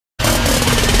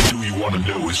wanna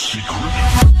know his secret?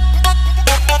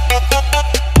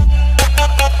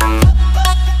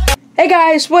 Hey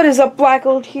guys, what is up?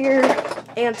 Blackgold here,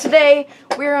 and today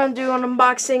we're gonna do an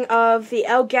unboxing of the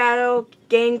Elgato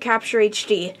Game Capture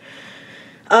HD.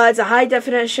 It's a high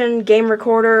definition game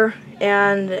recorder,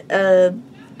 and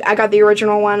I got the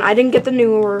original one. I didn't get the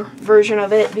newer version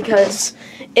of it because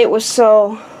it was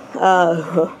so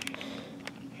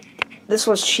this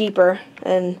was cheaper,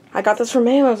 and I got this from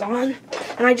Amazon,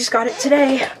 and I just got it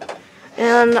today.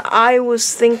 And I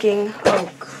was thinking,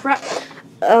 oh crap.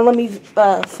 Let me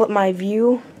flip my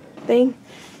view thing,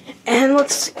 and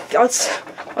let's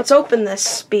open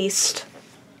this beast,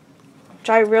 which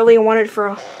I really wanted for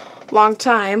a long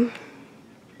time,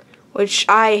 which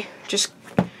I just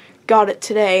got it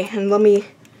today. And let me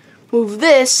move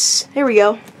this. Here we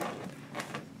go.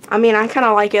 I mean, I kind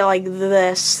of like it like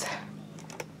this.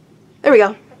 There we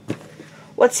go.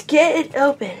 Let's get it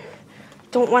open.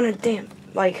 Don't want to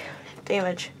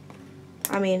damage.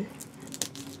 I mean.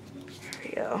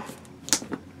 Go.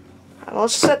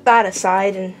 Let's set that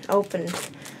aside and open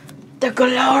the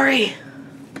glory.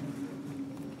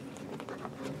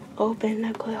 Open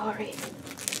the glory.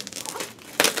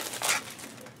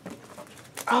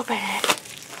 Open it.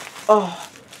 Oh.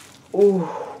 Ooh.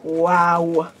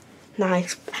 Wow.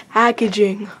 Nice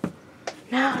packaging.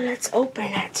 Now let's open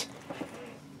it.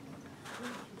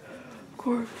 Of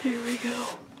course, here we go.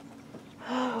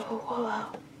 Oh,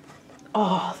 wow.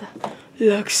 Oh, that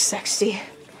looks sexy.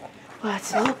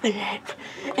 Let's open it.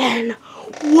 And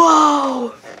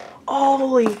whoa!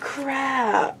 Holy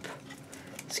crap!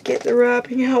 Let's get the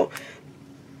wrapping out.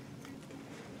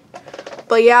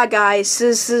 But yeah, guys,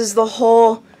 this is the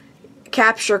whole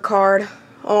capture card.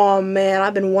 Oh man,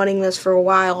 I've been wanting this for a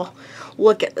while.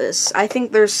 Look at this. I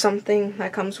think there's something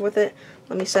that comes with it.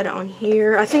 Let me set it on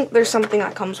here. I think there's something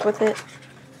that comes with it.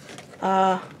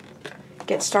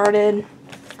 Get started.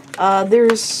 I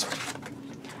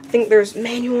think there's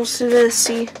manuals to this.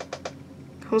 See,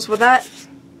 comes with that.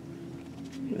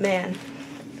 Man,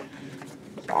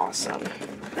 awesome.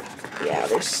 Yeah,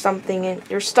 there's stuff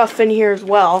in here as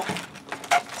well.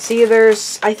 See,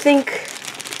 I think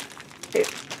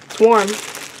it's warm.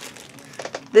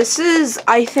 This is,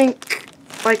 I think,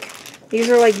 these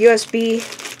are like USB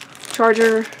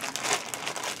charger.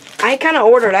 I kind of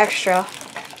ordered extra.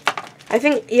 I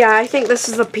think this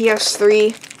is the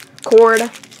PS3 cord.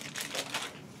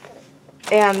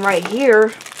 And right here,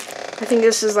 I think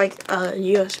this is like a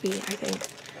USB, I think.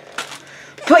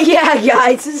 But yeah,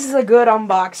 guys, this is a good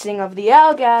unboxing of the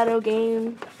Elgato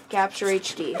Game Capture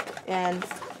HD. And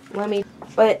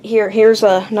here's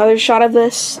another shot of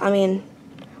this. I mean,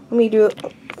 let me do a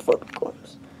flip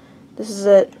glimpse. This is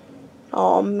it.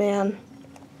 Oh man,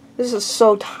 this is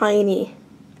so tiny.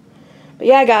 But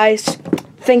yeah, guys,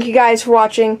 thank you guys for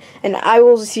watching, and I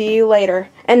will see you later.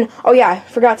 And oh yeah, I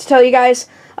forgot to tell you guys.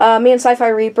 Me and Sci-Fi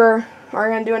Reaper are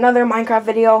going to do another Minecraft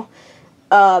video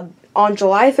on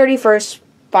July 31st,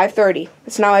 5:30.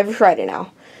 It's now every Friday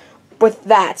now. With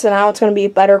that, so now it's going to be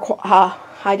better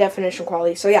high definition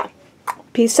quality. So yeah,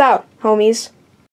 peace out, homies.